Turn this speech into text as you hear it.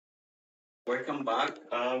Welcome back.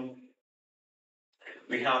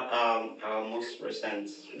 We had our most recent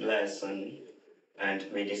lesson, and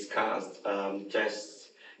we discussed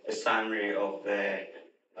just a summary of the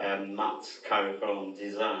maths curriculum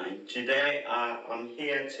design. Today, I'm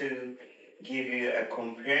here to give you a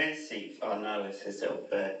comprehensive analysis of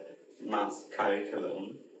the maths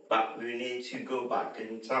curriculum, but we need to go back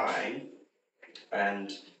in time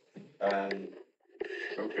and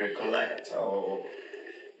recollect or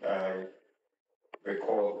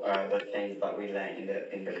recall the things that we learned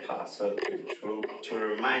in the past. So to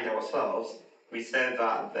remind ourselves, we said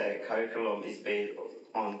that the curriculum is based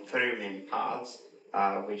on three main parts,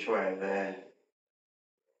 which were the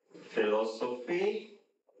philosophy,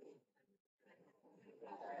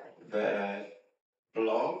 the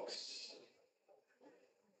blocks,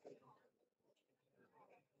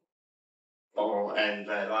 and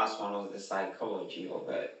the last one was the psychology of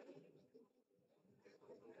it.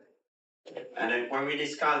 And then when we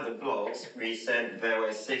discussed the blocks, we said there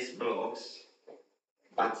were 6 blocks,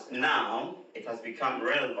 but now it has become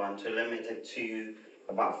relevant to limit it to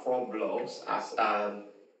about 4 blocks as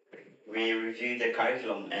we reviewed the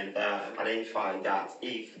curriculum and identified that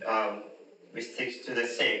if we stick to the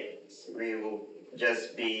 6, we will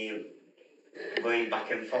just be going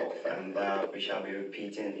back and forth, and we shall be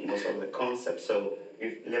repeating most of the concepts. So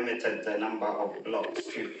we've limited the number of blocks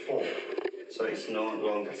to 4. So it's no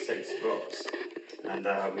longer 6 blocks. And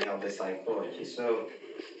we have the psychology. So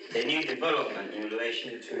the new development in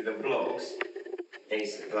relation to the blocks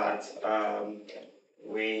is that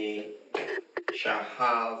we shall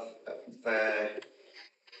have the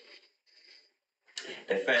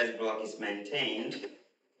first block is maintained,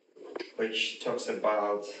 which talks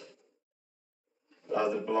about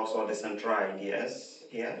the blocks or the central ideas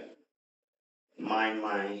here.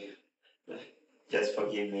 Just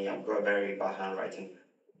forgive me, I've got very bad handwriting.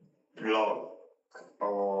 Block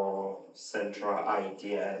or central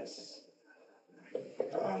ideas.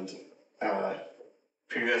 And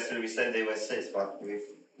previously we said they were 6, but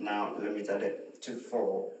we've now limited it to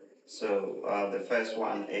 4. So the first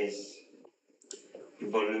one is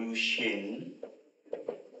evolution,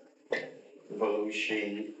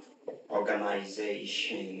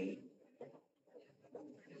 organization,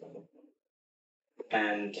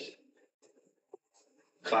 and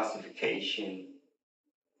classification.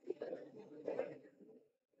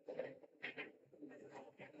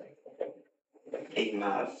 In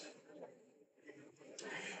math.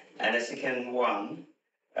 And the second one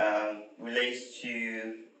relates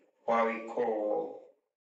to what we call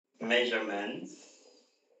measurements,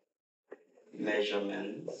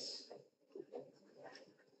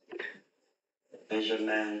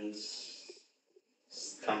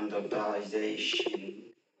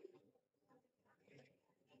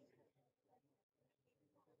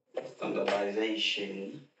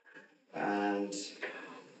 standardization, and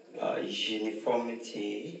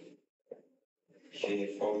uniformity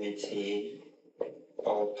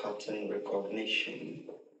or pattern recognition,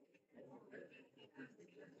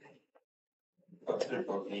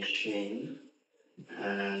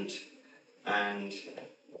 and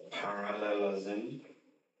parallelism.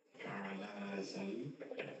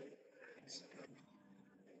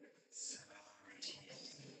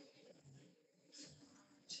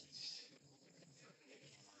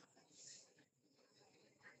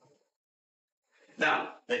 Now,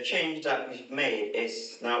 the change that we've made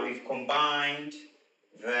is now we've combined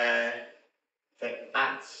the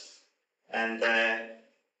arts and the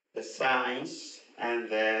science and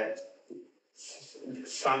the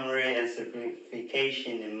summary and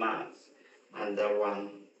simplification in maths under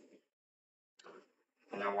one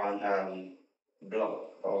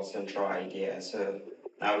block or central idea. So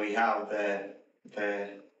now we have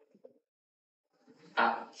the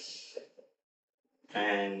arts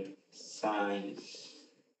and science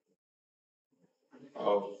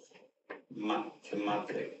of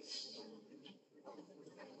mathematics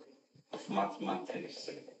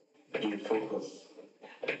in focus.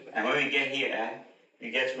 And when we get here,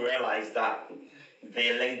 you get to realize that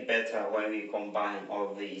they link better when we combine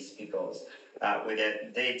all these, because with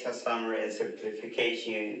the data summary and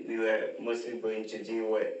simplification, we were mostly going to deal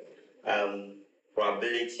with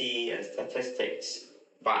probability and statistics.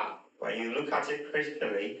 But when you look at it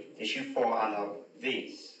critically, it should fall under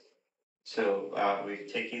these. So we've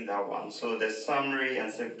taken that one. So the summary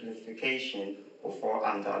and simplification will fall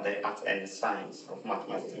under the art and science of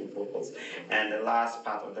mathematics in focus. And the last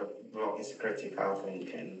part of the block is critical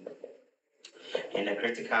thinking. In the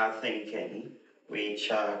critical thinking, we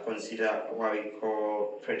shall consider what we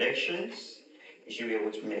call predictions. You should be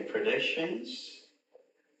able to make predictions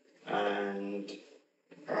and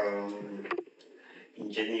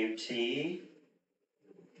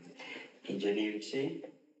ingenuity,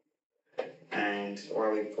 and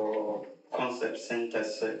what we call concept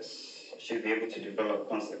synthesis. Should be able to develop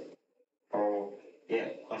concept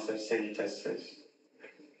synthesis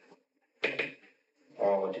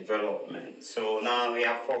or development. So now we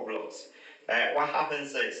have 4 blocks. What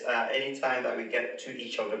happens is anytime that we get to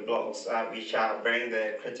each of the blocks, we shall bring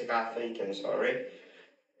the critical thinking,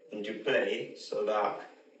 into play so that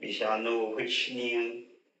we shall know which new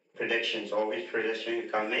predictions or which prediction we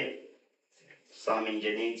can make, some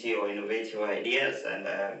ingenuity or innovative ideas, and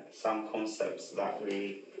some concepts that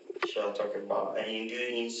we shall talk about. And in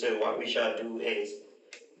doing so, what we shall do is,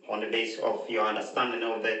 on the basis of your understanding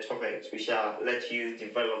of the topics, we shall let you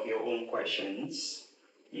develop your own questions.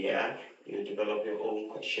 Yeah, you develop your own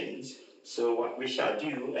questions. So what we shall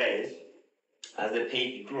do is, as the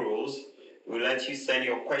page grows, we'll let you send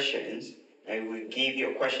your questions, and we'll give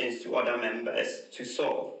your questions to other members to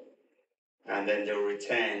solve. And then they'll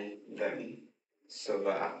return them so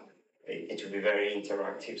that it will be very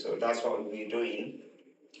interactive. So that's what we'll be doing.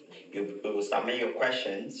 You will submit your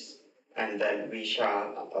questions, and then we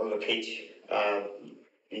shall allocate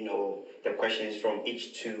the questions from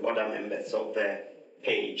each to other members of the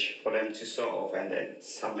page for them to solve, and then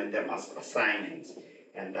submit them as assignments.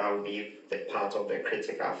 And that will be the part of the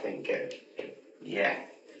critical thinking. Yeah,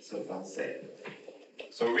 so that's it.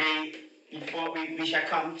 So before we shall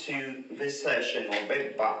come to this session of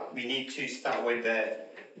it, but we need to start with the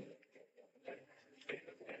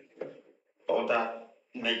other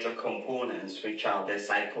major components, which are the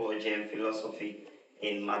psychology and philosophy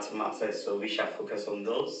in mathematics. So we shall focus on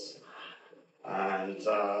those. And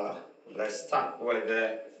let's start with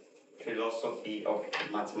the philosophy of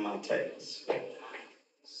mathematics.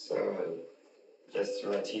 So just to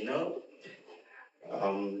let you know,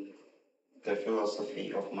 the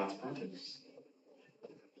philosophy of mathematics.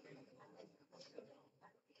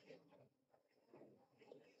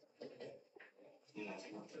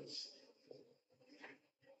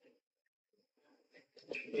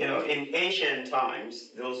 In ancient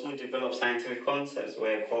times, those who developed scientific concepts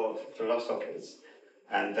were called philosophers,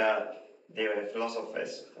 and they were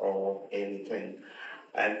philosophers or anything.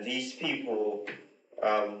 And these people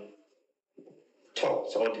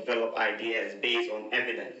taught or developed ideas based on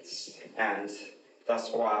evidence, and that's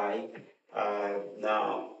why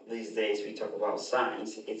now these days we talk about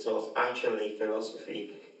science. It was actually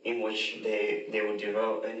philosophy in which they would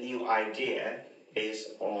develop a new idea based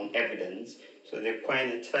on evidence. So they coin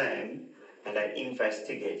a term and then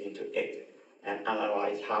investigate into it and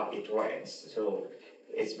analyze how it works. So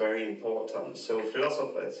it's very important. So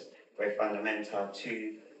philosophers were fundamental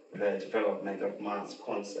to the development of math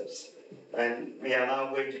concepts. And we are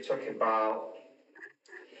now going to talk about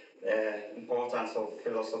the importance of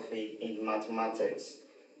philosophy in mathematics.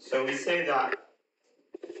 So we say that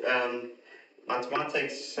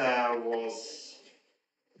mathematics was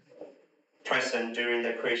present during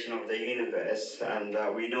the creation of the universe, and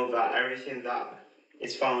we know that everything that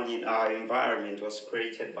is found in our environment was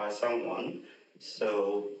created by someone.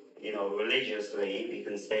 So, religiously, we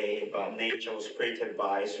can say that nature was created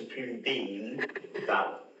by a supreme being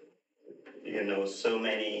that, so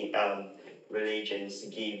many religions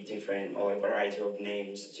give different or a variety of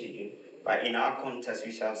names to. But in our context,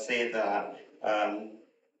 we shall say that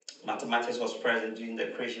mathematics was present during the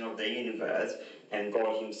creation of the universe, and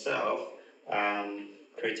God Himself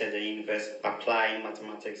created the universe applying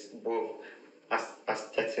mathematics both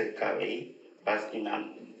aesthetically,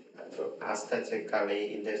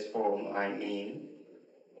 aesthetically in this form, I mean.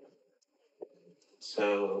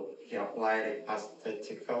 So He applied it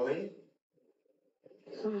aesthetically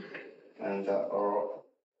and or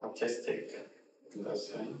artistic in that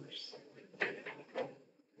sense,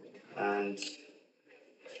 and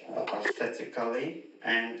aesthetically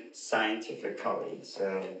and scientifically.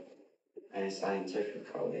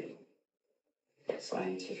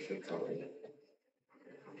 Scientifically.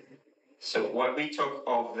 So when we talk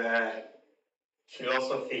of the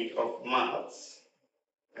philosophy of maths,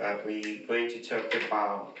 we're going to talk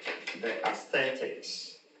about the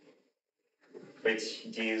aesthetics,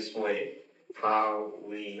 which deals with how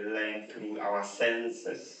we learn through our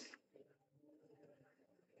senses.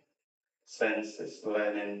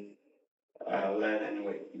 Learning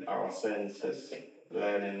with our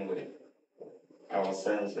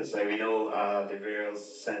senses, So we know the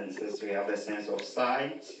various senses. We have the sense of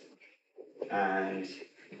sight and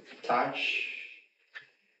touch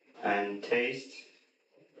and taste,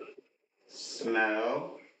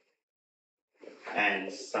 smell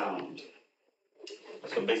and sound.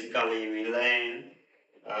 So basically we learn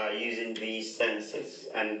using these senses,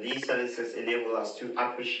 and these senses enable us to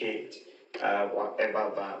appreciate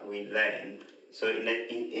whatever that we learn. So in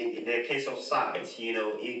the case of sight,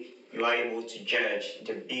 you are able to judge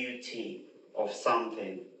the beauty of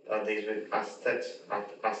something. That is with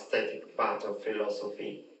aesthetic part of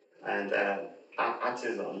philosophy, and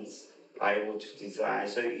artisans are able to design.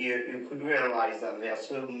 So you could realize that there are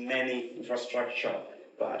so many infrastructure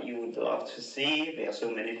that you would love to see. There are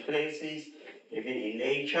so many places, even in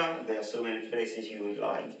nature, there are so many places you would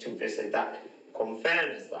like to visit. That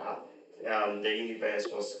confirms that the universe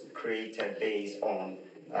was created based on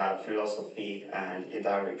philosophy, and in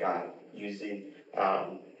that regard, using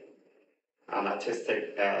an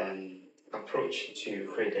artistic approach to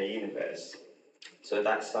create the universe. So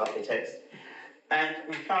that's how it is. And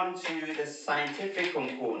we come to the scientific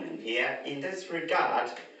component here. In this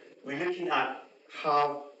regard, we're looking at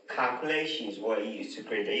how calculations were used to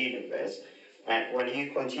create the universe. And when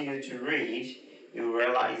you continue to read, you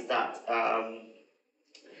realize that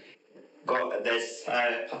there's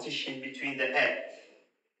a partition between the earth.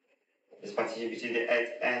 There's partition between the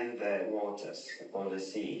earth and the waters, or the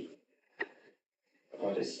sea.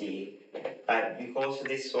 Because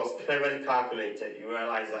this was cleverly calculated, you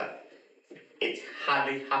realize that it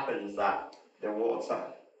hardly happens that the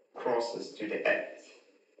water crosses to the earth.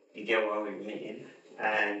 You get what we mean?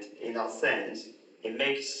 And in that sense, it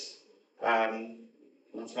makes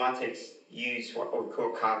mathematics use what we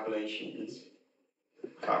call calculations,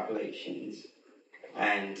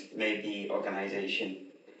 and maybe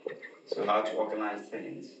organization. So how to organize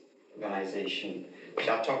things, organization. We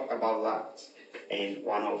shall talk about that in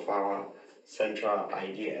one of our central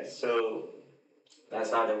ideas. So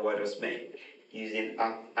that's how the word was made, using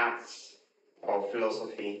acts of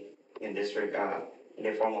philosophy in this regard, in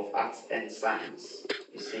the form of arts and science,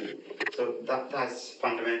 you see. So that's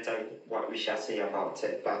fundamentally what we shall say about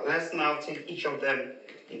it. But let's now take each of them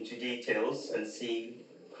into details and see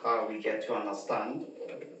how we get to understand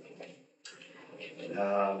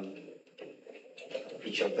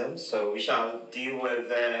each of them. So we shall deal with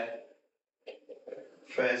the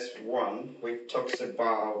first one, which talks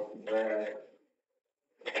about the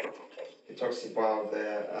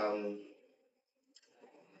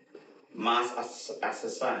math as a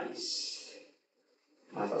science.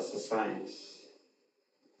 Math as a science.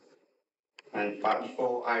 But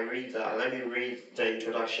before I read that, let me read the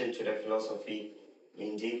introduction to the philosophy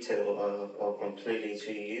in detail or completely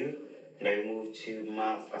to you, and then move to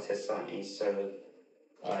math as a science. So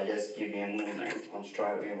just give me a moment. I'm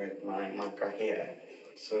struggling with my marker here.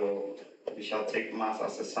 So we shall take math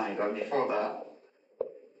as a science. But before that,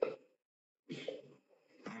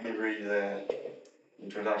 let me read the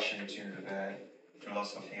introduction to the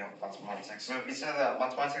philosophy of mathematics. So we said that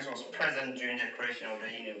mathematics was present during the creation of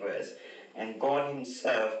the universe, and God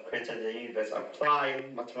himself created the universe,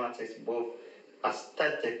 applying mathematics both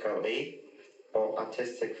aesthetically or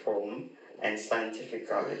artistic form and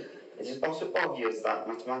scientifically. It is also obvious that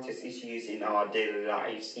mathematics is used in our daily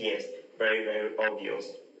lives. Yes, very, very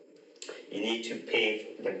obvious. You need to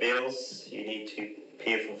pay the bills, you need to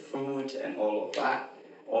pay for food and all of that.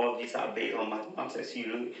 All of these are based on mathematics.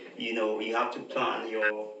 You have to plan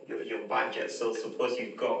your budget. So suppose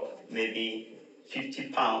you've got maybe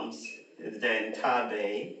 £50 the entire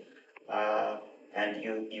day, and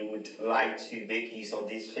you would like to make use of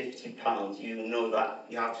these £50. You know that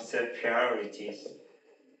you have to set priorities.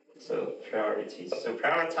 So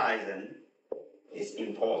prioritizing is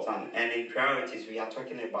important. And in priorities, we are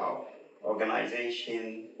talking about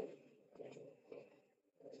organization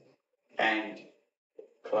and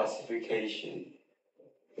classification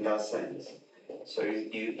in that sense. So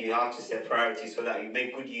you have to set priorities so that you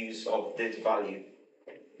make good use of this value.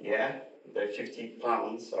 Yeah, the £50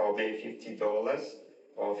 or maybe $50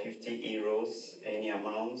 or 50 euros, any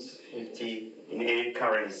amounts, 50 in any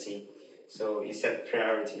currency. So you set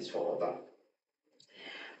priorities for all that.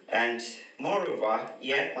 And moreover,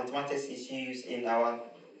 mathematics is used in our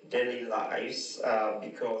daily lives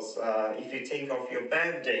because if you think of your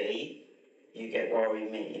birthday, you get what we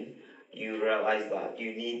mean. You realize that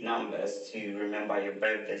you need numbers to remember your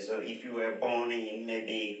birthday. So if you were born in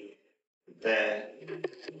maybe the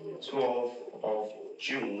 12th of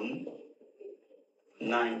June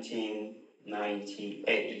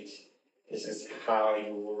 1998, this is how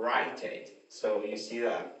you write it. So you see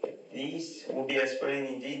that these will be explained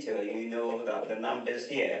in detail. You know that the numbers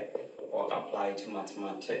here will apply to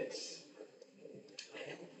mathematics.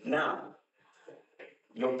 Now,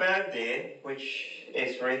 your birthday, which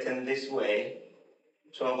is written this way,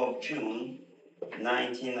 12th of June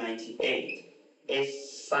 1998,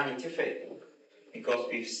 is scientific because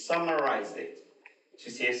we've summarized it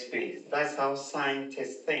to save space. That's how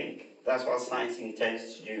scientists think. That's what science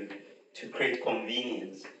intends to do, to create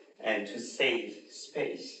convenience and to save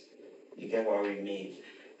space. You get what we mean?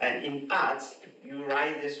 And in art, you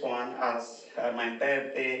write this one as my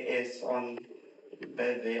birthday is on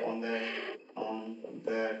the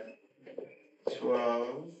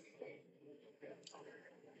 12th.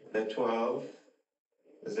 The 12th.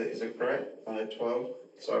 Is it correct? On the 12th.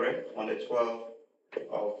 Sorry, on the 12th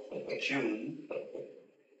of June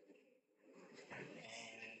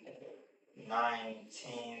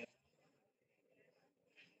 19.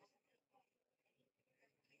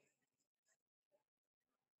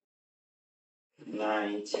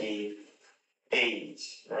 98,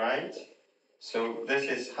 right? So this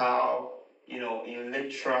is how, in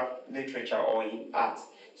literature or in art.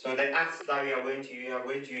 So the arts that we are going to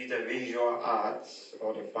use, the visual arts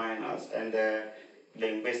or the fine arts and the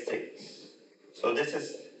linguistics. So this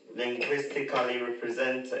is linguistically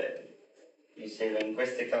represented. You say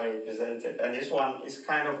linguistically represented, and this one is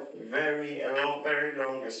kind of very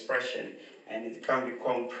long expression, and it can be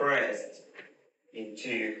compressed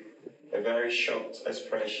into a very short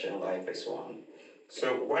expression like this one.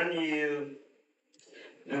 So when you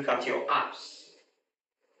look at your apps,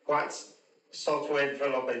 what software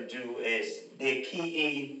developers do is they key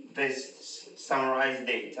in this summarized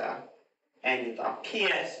data and it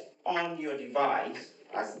appears on your device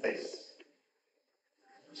as this.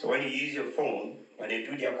 So when you use your phone, when they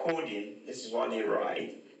do their coding, this is what they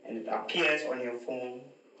write, and it appears on your phone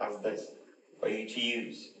as this for you to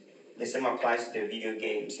use. The same applies to the video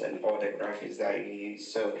games and all the graphics that you use.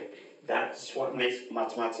 So that's what makes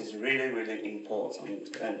mathematics really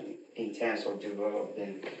important and in terms of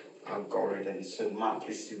developing algorithms. So math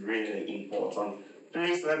is really important.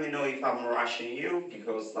 Please let me know if I'm rushing you,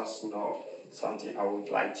 because that's not something I would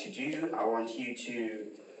like to do. I want you to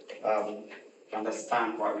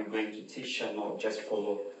understand what we're going to teach and not just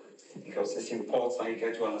follow, because it's important you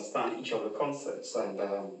get to understand each of the concepts. And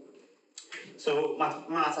so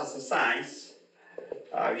math as a science,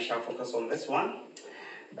 we shall focus on this one,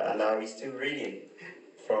 and we're still reading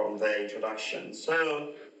from the introduction.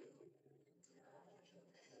 So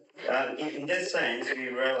in this sense, we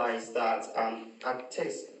realize that a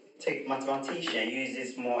mathematician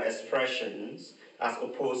uses more expressions as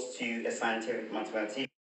opposed to a scientific mathematician.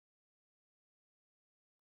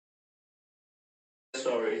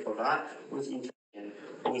 Sorry for that. Who's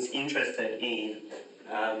interested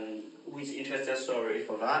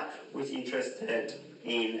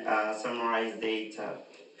in summarized data.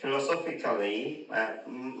 Philosophically,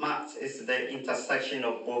 math is the intersection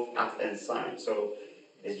of both art and science. So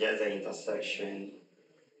it's just the intersection.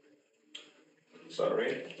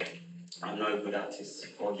 Sorry, I'm not a good artist.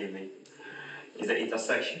 Forgive me. It's the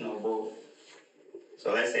intersection of both.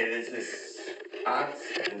 So let's say this is art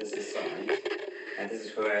and this is science, and this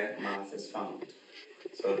is where math is found.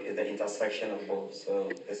 So it's the intersection of both. So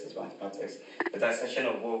this is mathematics. The intersection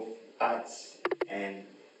of both arts and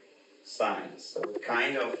science. So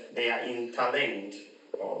kind of they are interlinked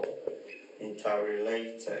or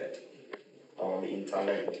interrelated or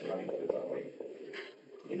interlinked, let me put it that way.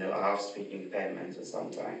 I have speaking impairments, so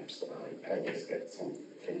sometimes I just get some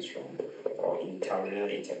things wrong. Or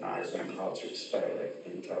interrelated, I don't know how to spell it.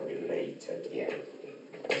 Interrelated, yeah.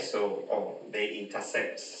 So, they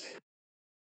intersect.